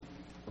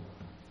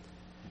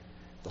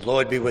The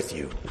Lord be with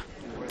you.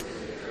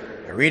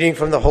 A reading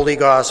from the Holy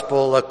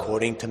Gospel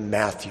according to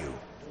Matthew.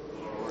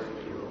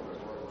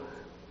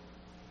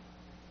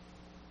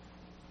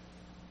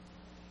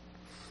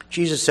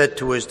 Jesus said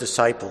to his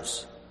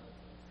disciples,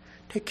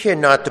 "Take care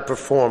not to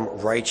perform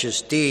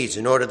righteous deeds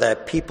in order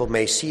that people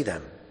may see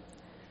them.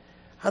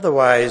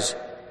 Otherwise,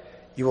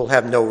 you will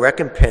have no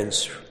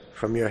recompense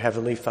from your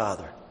heavenly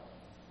Father.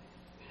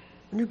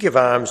 When you give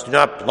alms, do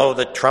not blow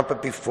the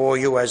trumpet before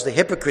you as the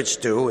hypocrites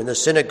do in the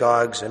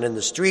synagogues and in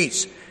the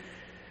streets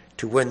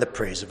to win the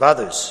praise of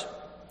others.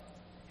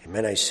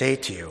 Amen, I say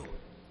to you,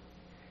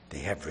 they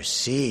have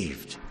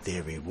received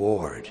their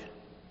reward.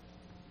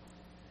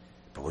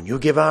 But when you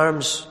give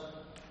alms,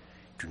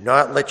 do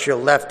not let your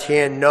left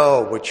hand know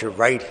what your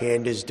right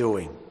hand is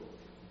doing,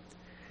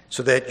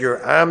 so that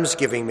your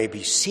almsgiving may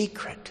be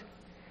secret,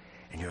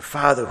 and your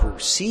Father who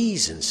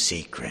sees in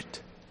secret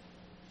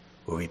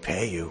will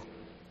repay you.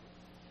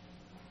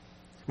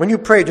 When you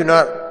pray, do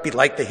not be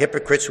like the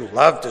hypocrites who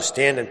love to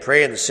stand and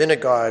pray in the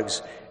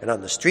synagogues and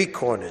on the street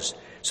corners,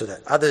 so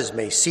that others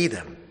may see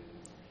them.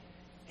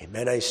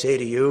 Amen, I say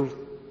to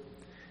you,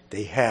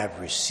 they have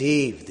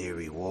received their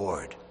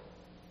reward.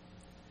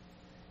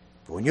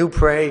 But when you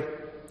pray,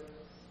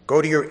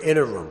 go to your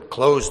inner room,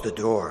 close the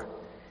door,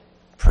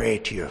 pray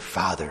to your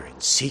Father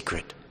in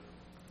secret.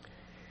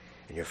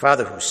 And your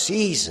Father who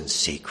sees in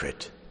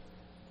secret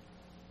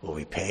will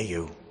repay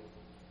you.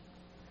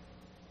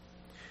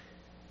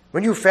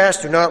 When you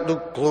fast, do not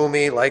look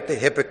gloomy like the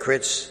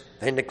hypocrites.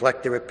 They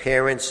neglect their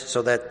appearance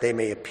so that they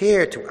may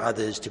appear to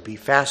others to be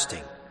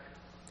fasting.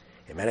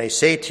 Amen, I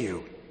say to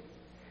you,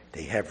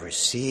 they have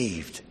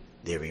received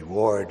their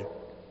reward.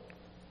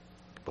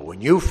 But when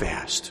you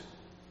fast,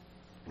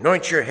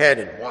 anoint your head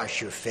and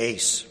wash your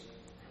face,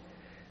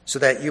 so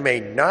that you may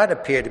not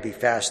appear to be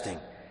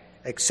fasting,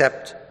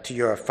 except to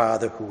your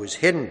Father who is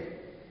hidden.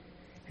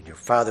 And your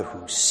Father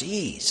who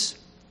sees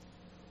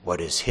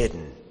what is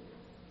hidden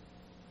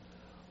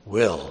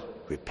will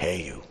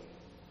repay you."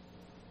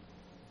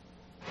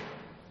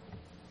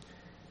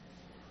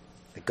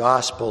 The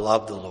Gospel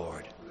of the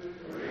Lord.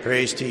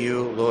 Praise to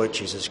you, Lord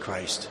Jesus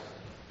Christ.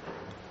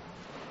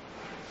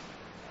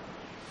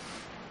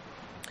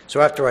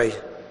 So after I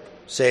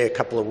say a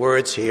couple of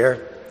words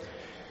here,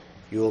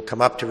 you will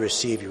come up to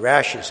receive your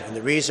ashes. And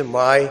the reason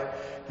why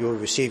you will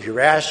receive your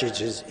ashes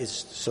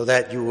is so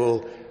that you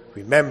will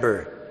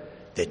remember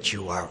that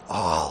you are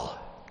all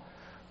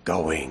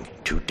going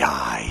to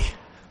die.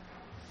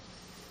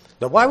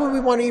 Now, why would we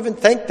want to even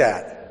think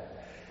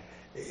that?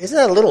 Isn't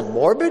that a little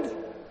morbid?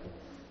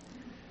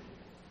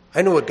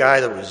 I knew a guy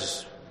that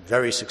was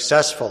very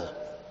successful,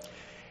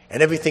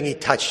 and everything he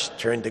touched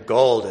turned to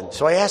gold. And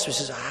so I asked him, I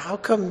says, "How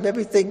come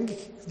everything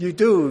you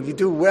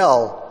do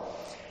well?"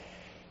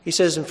 He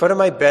says, "In front of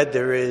my bed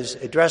there is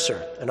a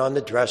dresser, and on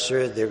the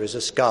dresser there is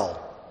a skull.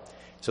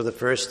 So the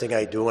first thing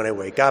I do when I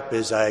wake up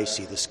is I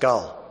see the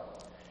skull."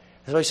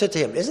 And so I said to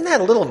him, "Isn't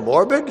that a little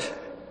morbid?"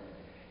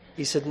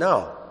 He said,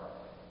 "No,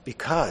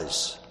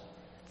 because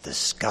the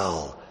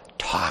skull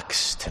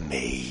talks to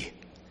me.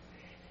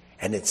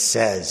 And it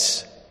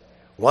says,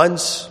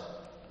 once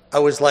I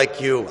was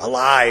like you,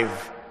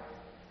 alive,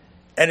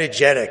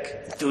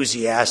 energetic,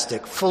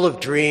 enthusiastic, full of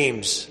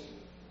dreams.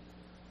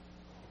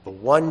 But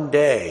one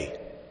day,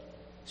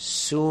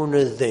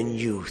 sooner than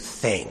you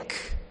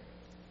think,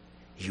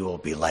 you will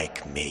be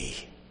like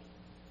me."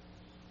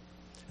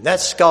 And that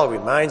skull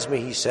reminds me,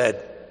 he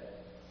said,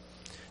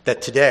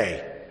 that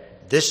today,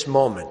 this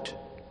moment,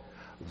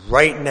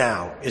 right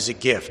now is a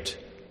gift,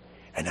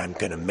 and I'm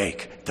going to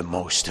make the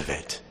most of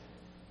it.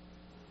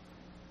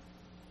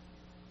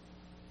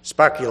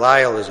 Sparky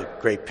Lyle is a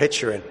great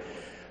pitcher,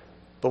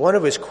 but one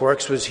of his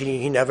quirks was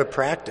he never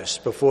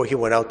practiced before he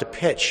went out to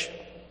pitch.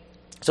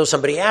 So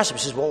somebody asked him,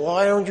 he says, "Well,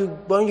 why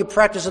don't you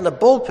practice in the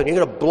bullpen? You're going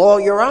to blow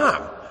out your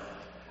arm."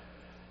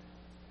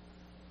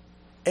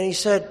 And he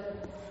said,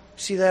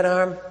 "See that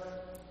arm?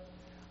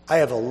 I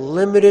have a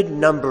limited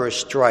number of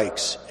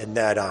strikes in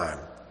that arm,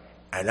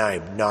 and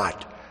I'm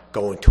not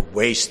going to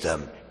waste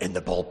them in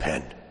the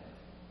bullpen."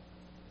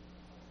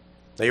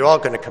 Now, you're all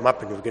going to come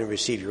up and you're going to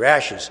receive your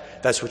ashes.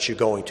 That's what you're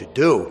going to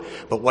do.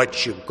 But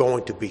what you're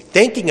going to be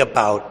thinking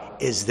about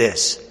is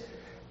this: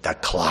 the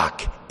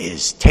clock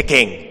is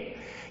ticking.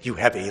 You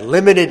have a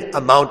limited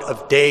amount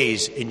of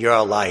days in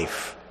your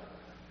life.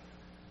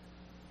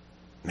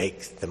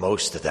 Make the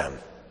most of them.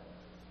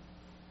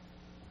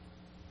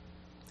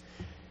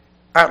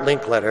 Art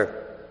Linkletter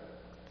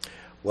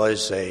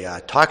was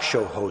a talk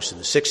show host in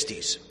the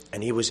 60s,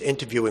 and he was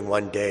interviewing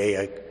one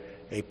day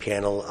a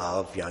panel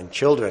of young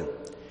children.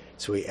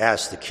 So he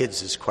asked the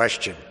kids this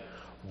question: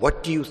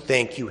 "What do you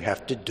think you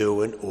have to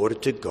do in order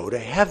to go to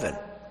heaven?"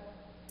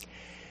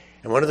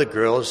 And one of the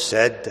girls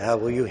said,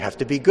 "Well, you have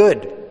to be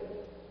good."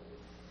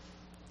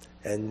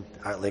 And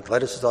Art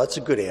Linkletter said, "Oh, that's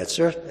a good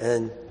answer."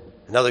 And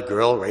another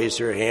girl raised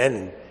her hand,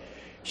 and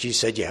she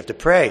said, "You have to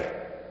pray."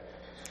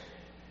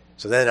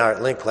 So then Art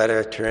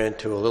Linkletter turned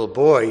to a little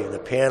boy in the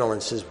panel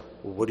and says,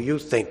 "Well, what do you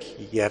think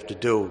you have to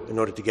do in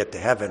order to get to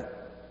heaven?"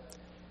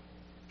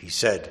 He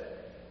said,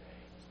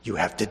 "You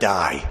have to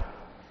die."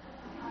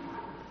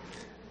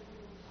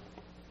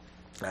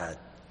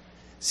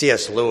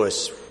 C.S.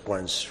 Lewis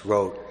once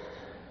wrote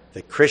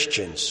that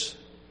Christians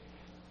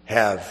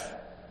have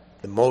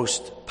the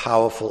most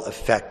powerful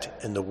effect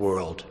in the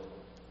world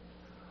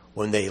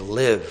when they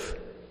live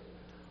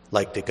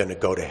like they're going to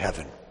go to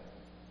heaven.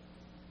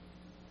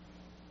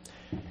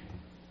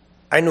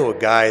 I knew a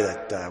guy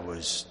that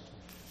was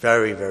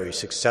very, very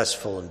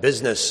successful in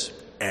business,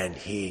 and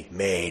he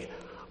made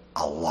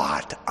a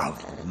lot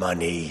of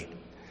money.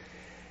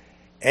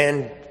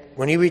 And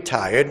when he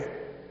retired,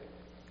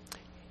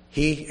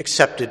 he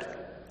accepted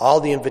all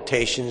the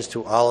invitations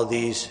to all of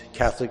these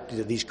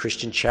these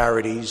Christian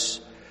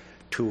charities,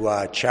 to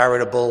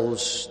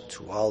charitables,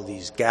 to all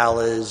these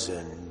galas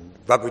and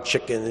rubber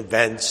chicken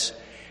events.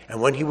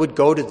 And when he would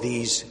go to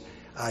these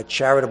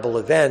charitable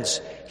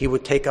events, he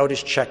would take out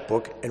his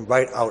checkbook and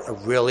write out a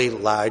really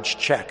large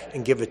check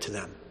and give it to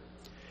them.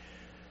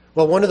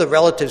 Well, one of the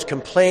relatives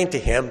complained to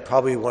him,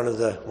 probably one of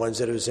the ones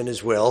that was in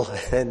his will,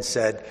 and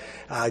said,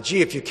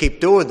 gee, if you keep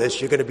doing this,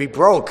 you're going to be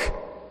broke.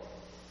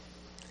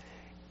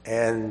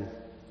 And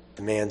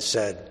the man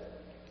said,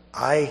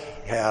 I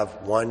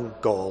have one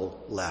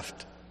goal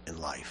left in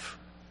life,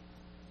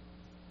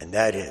 and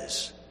that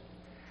is,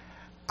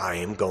 I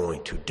am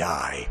going to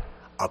die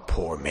a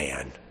poor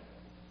man.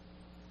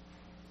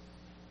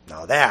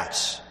 Now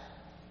that's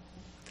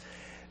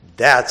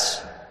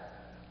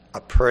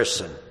a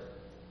person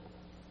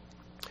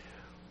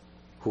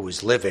who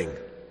is living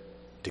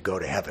to go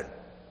to heaven.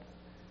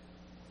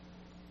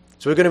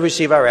 So we're going to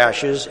receive our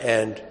ashes,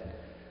 and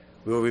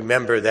we will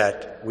remember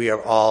that we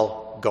are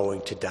all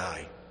going to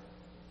die.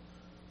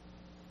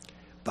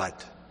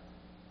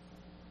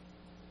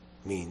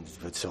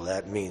 So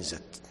that means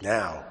that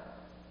now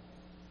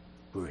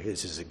we're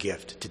his as a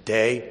gift.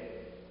 Today,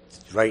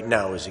 right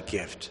now, is a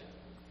gift.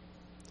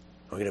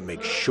 We're going to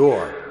make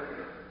sure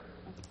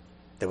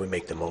that we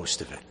make the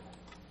most of it.